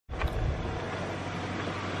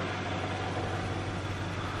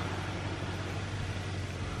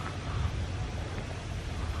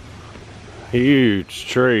Huge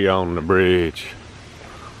tree on the bridge.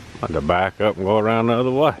 I had to back up and go around the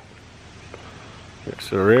other way. Guess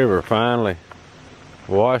the river finally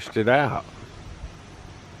washed it out.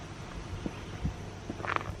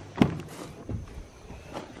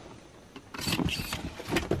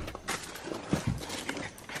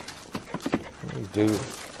 What you do?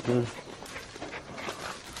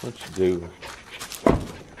 What you do?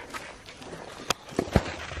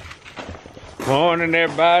 Morning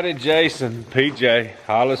everybody, Jason, PJ,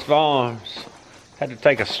 Hollis Farms. Had to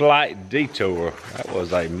take a slight detour. That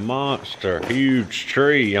was a monster, huge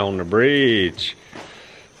tree on the bridge.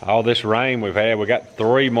 All this rain we've had, we got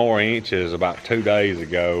 3 more inches about 2 days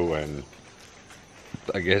ago, and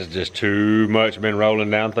I guess just too much been rolling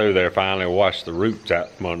down through there. Finally washed the roots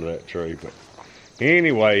out from under that tree. But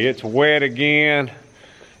anyway, it's wet again.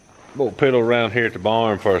 We'll piddle around here at the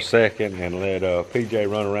barn for a second and let PJ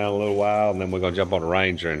run around a little while, and then we're gonna jump on the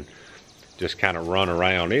Ranger and just kind of run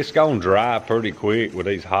around. It's gonna dry pretty quick with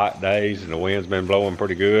these hot days, and the wind's been blowing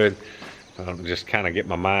pretty good. Just kind of get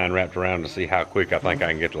my mind wrapped around to see how quick I think I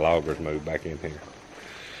can get the loggers moved back in here.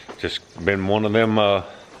 Just been one of them, I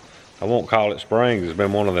won't call it springs, it's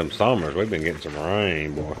been one of them summers. We've been getting some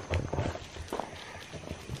rain, boy.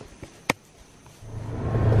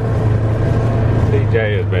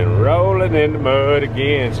 PJ has been rolling in the mud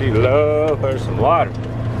again. She loves her some water.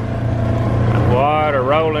 Water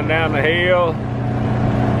rolling down the hill.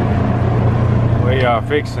 We are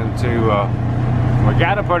fixing to, we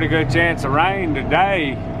got a pretty good chance of rain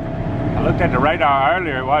today. I looked at the radar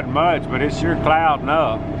earlier, it wasn't much, but it's sure clouding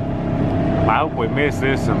up. I hope we miss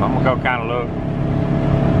this, and I'm gonna go kind of look,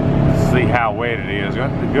 see how wet it is.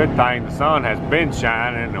 The good thing, the sun has been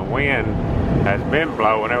shining and the wind has been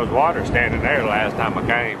blowing. There was water standing there last time I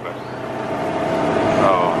came, but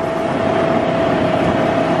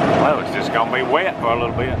well, it's just gonna be wet for a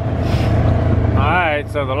little bit. Alright,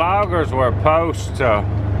 so the loggers were supposed to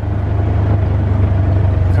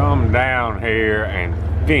come down here and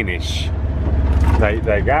finish.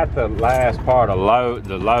 They got the last part of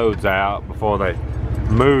the loads out before they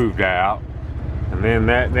moved out. And then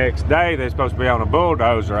that next day, they're supposed to be on a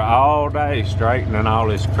bulldozer all day straightening all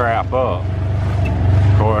this crap up.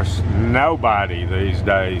 Of course, nobody these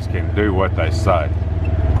days can do what they say.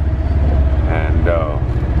 And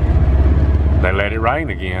they let it rain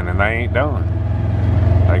again, and they ain't done.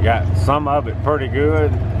 They got some of it pretty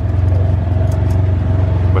good,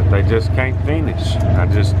 but they just can't finish. I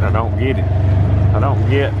don't get it. I don't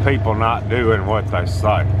get people not doing what they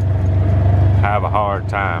say. I have a hard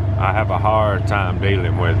time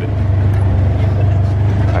dealing with it.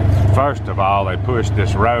 Like, first of all, they pushed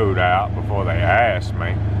this road out before they asked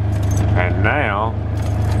me, and now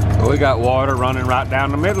we got water running right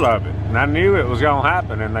down the middle of it. And I knew it was gonna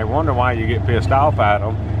happen, and they wonder why you get pissed off at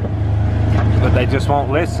them, but they just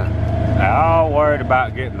won't listen. They're all worried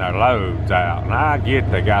about getting their loads out, and I get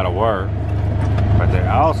they gotta work, but they're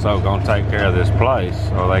also gonna take care of this place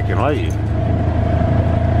so they can leave.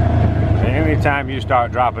 Anytime you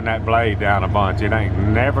start dropping that blade down a bunch, it ain't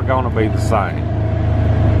never gonna be the same.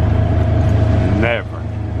 Never.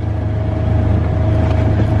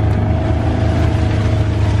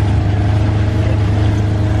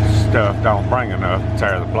 Stuff don't bring enough to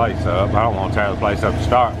tear the place up. I don't want to tear the place up to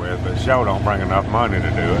start with, but sure don't bring enough money to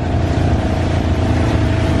do it.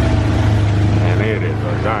 And it is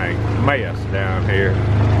a dang mess down here.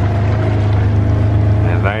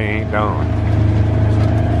 And they ain't done.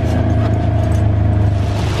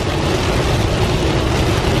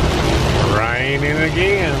 Raining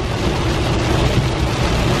again.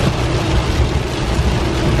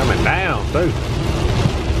 Coming down too.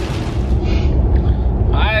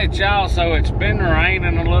 Alright y'all, so it's been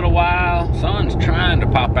raining a little while. Sun's trying to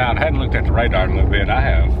pop out. I hadn't looked at the radar in a little bit. I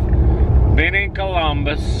have been in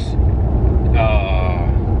Columbus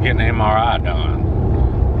getting the MRI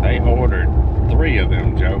done. They ordered 3 of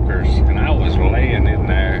them jokers, and I was laying in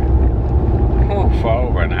there for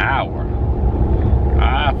over an hour.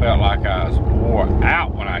 I felt like I was wore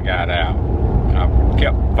out when I got out. I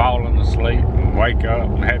kept falling asleep and wake up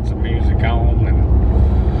and had some music on.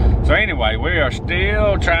 And so anyway, we are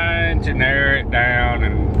still trying to narrow it down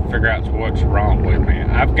and figure out what's wrong with me.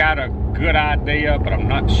 I've got a good idea, but I'm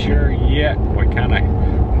not sure yet. We kind of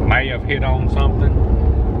may have hit on something.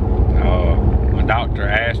 My doctor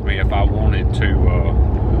asked me if I wanted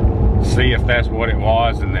to see if that's what it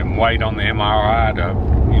was, and then wait on the MRI to,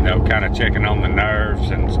 you know, kind of checking on the nerves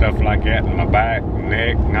and stuff like that in my back,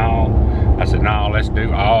 neck, and all. I said, no, let's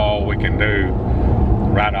do all we can do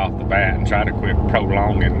right off the bat and try to quit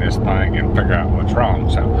prolonging this thing and figure out what's wrong.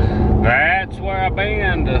 So that's where I've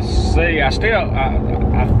been to see. I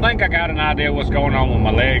think I got an idea what's going on with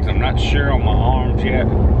my legs. I'm not sure on my arms yet.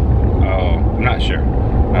 I'm not sure,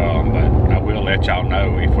 but I will let y'all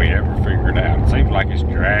know if we ever figure it out. It seems like it's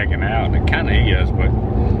dragging out, and it kind of is, but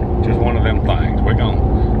just one of them things. We're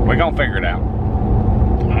gonna figure it out.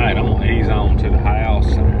 All right, I'm gonna ease on to the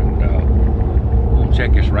house, and I'm gonna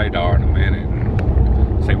check this radar in a minute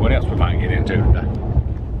and see what else we might get into today.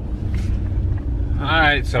 All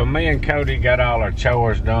right, so me and Cody got all our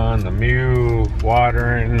chores done, the mule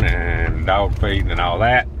watering and dog feeding and all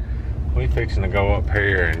that. We fixing to go up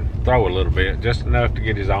here and throw a little bit, just enough to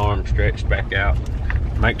get his arm stretched back out,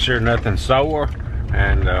 make sure nothing's sore,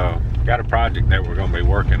 and got a project that we're gonna be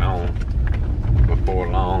working on before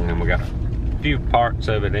long, and we got a few parts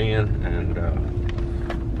of it in, and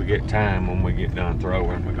if we get time when we get done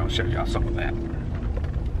throwing, we're gonna show y'all some of that.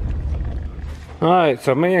 All right,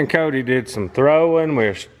 so me and Cody did some throwing.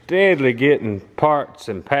 We're steadily getting parts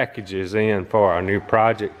and packages in for our new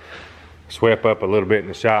project. Swept up a little bit in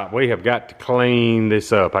the shop. We have got to clean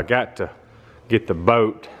this up. I got to get the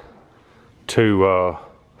boat to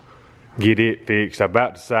get it fixed. I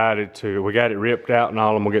about decided to, we got it ripped out and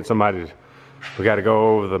all, and we'll get somebody to, we got to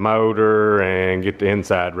go over the motor and get the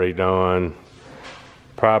inside redone.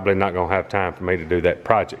 Probably not gonna have time for me to do that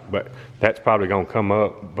project, but that's probably gonna come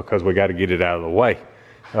up because we got to get it out of the way,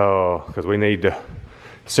 because we need the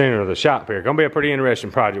center of the shop here. Gonna be a pretty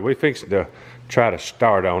interesting project. We fixed to try to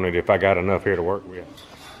start on it if I got enough here to work with.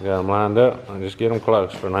 Got them lined up. I just get them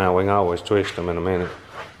close for now. We can always twist them in a minute.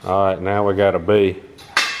 All right, now we got a B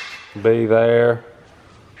there,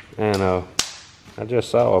 and I just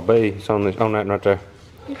saw a B. It's on that right there.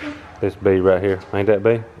 This B right here. Ain't that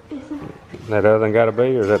B? That other one got a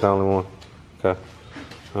B, or is that the only one? Okay.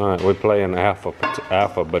 All right, we're playing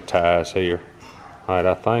alphabetize here. All right,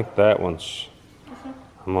 I think that one's,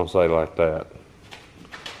 I'm gonna say like that.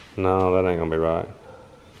 No, that ain't gonna be right.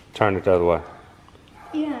 Turn it the other way.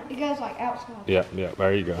 Yeah, it goes like outside. Yeah,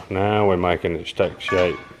 there you go. Now we're making it take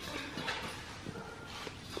shape.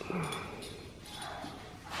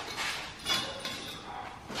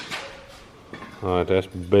 All right, that's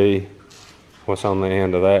B. What's on the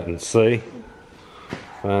end of that? And C.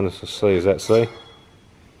 Find us a C. Is that C?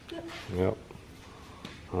 Yep.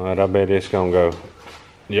 All right, I bet it's gonna go.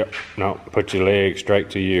 Yep. No, put your leg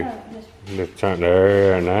straight to you. Just turn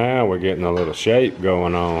there. Now we're getting a little shape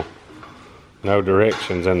going on. No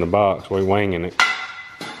directions in the box. We're winging it.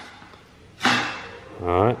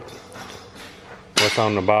 All right. What's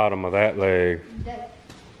on the bottom of that leg? D.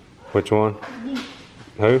 Which one? D.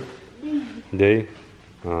 Who? D. D.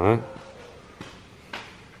 All right.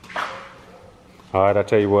 All right, I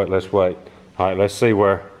tell you what, let's wait. All right, let's see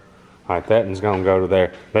where, all right, that one's gonna go to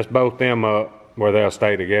there. Let's both them up where they'll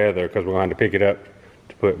stay together, because we're going to pick it up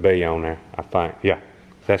to put B on there, I think. Yeah,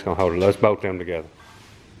 that's gonna hold it. Let's both them together.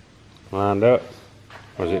 Lined up.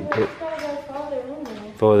 Was it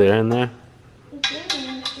further in there?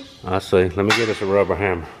 I see. Let me get us a rubber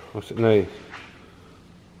hammer. What's it need?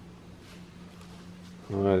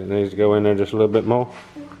 All right, it needs to go in there just a little bit more.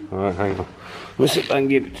 All right, hang on. Let's see if I can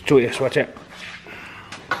get it to twist. Watch out.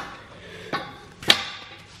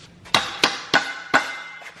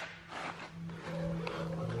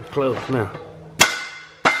 Close now.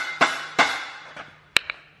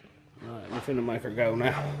 Alright, we're finna make her go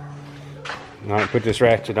now. Alright, put this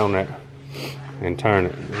ratchet on there and turn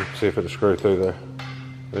it. Let's see if it'll screw through there.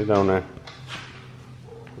 Put it on there.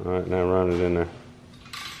 Alright, now run it in there.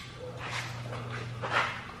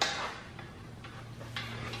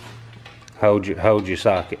 Hold your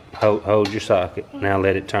socket. Hold your socket. Now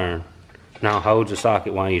let it turn. Now hold the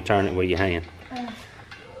socket while you turn it with your hand.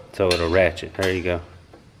 So it'll ratchet. There you go.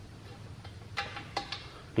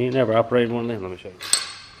 You ain't never operated one of them? Let me show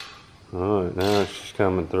you. Alright, now it's just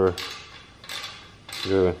coming through.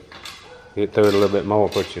 Good. Get through it a little bit more,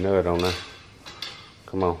 put your nut on there.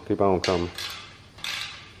 Come on, keep on coming.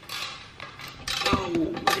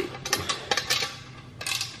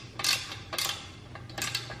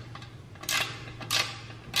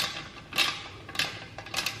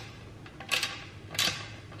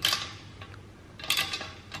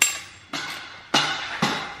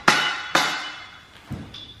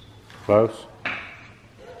 Close.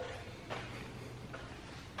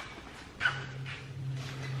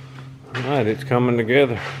 Alright, it's coming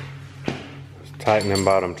together. Let's tighten them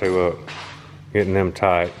bottom two up. Getting them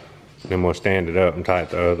tight. Then we'll stand it up and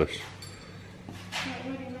tighten the others.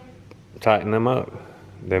 Tighten them up.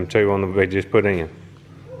 Them two on the we just put in.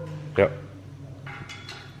 Yep.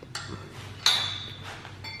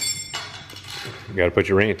 You gotta put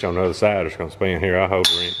your wrench on the other side, it's gonna spin. Here, I'll hold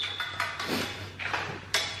the wrench.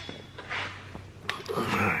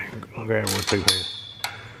 Alright, I'll grab one too here.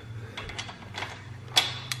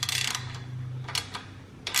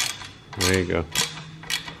 There you go.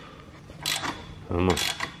 Come on.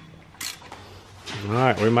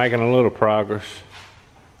 Alright, we're making a little progress.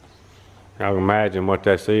 Y'all can imagine what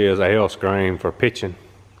this is, a L screen for pitching.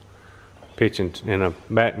 Pitching in a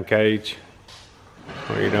batting cage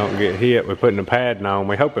where you don't get hit. We're putting the padding on.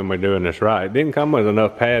 We're hoping we're doing this right. It didn't come with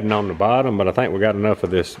enough padding on the bottom, but I think we got enough of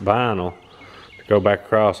this vinyl to go back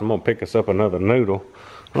across. I'm gonna pick us up another noodle.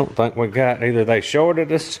 I don't think we got, either they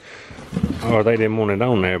shorted us or they didn't want it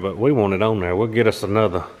on there, but we want it on there. We'll get us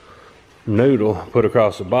another noodle, put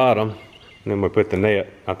across the bottom, and then we put the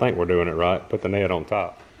net. I think we're doing it right. Put the net on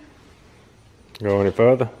top. Go any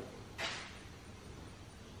further?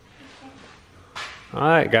 All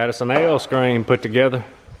right, got us an L screen put together.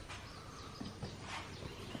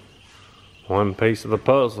 One piece of the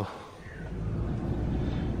puzzle.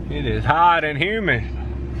 It is hot and humid.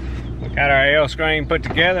 We got our L screen put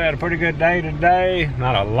together. Had a pretty good day today.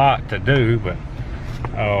 Not a lot to do, but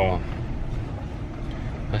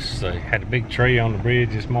let's see. Had a big tree on the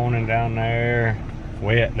bridge this morning down there.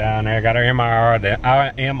 Wet down there. Got our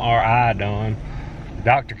MRI done. The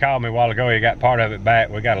doctor called me a while ago. He got part of it back.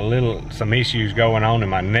 We got some issues going on in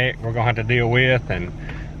my neck we're gonna have to deal with, and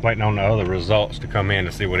waiting on the other results to come in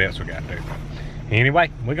to see what else we got to do. Anyway,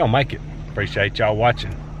 we're gonna make it. Appreciate y'all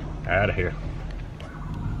watching. Out of here.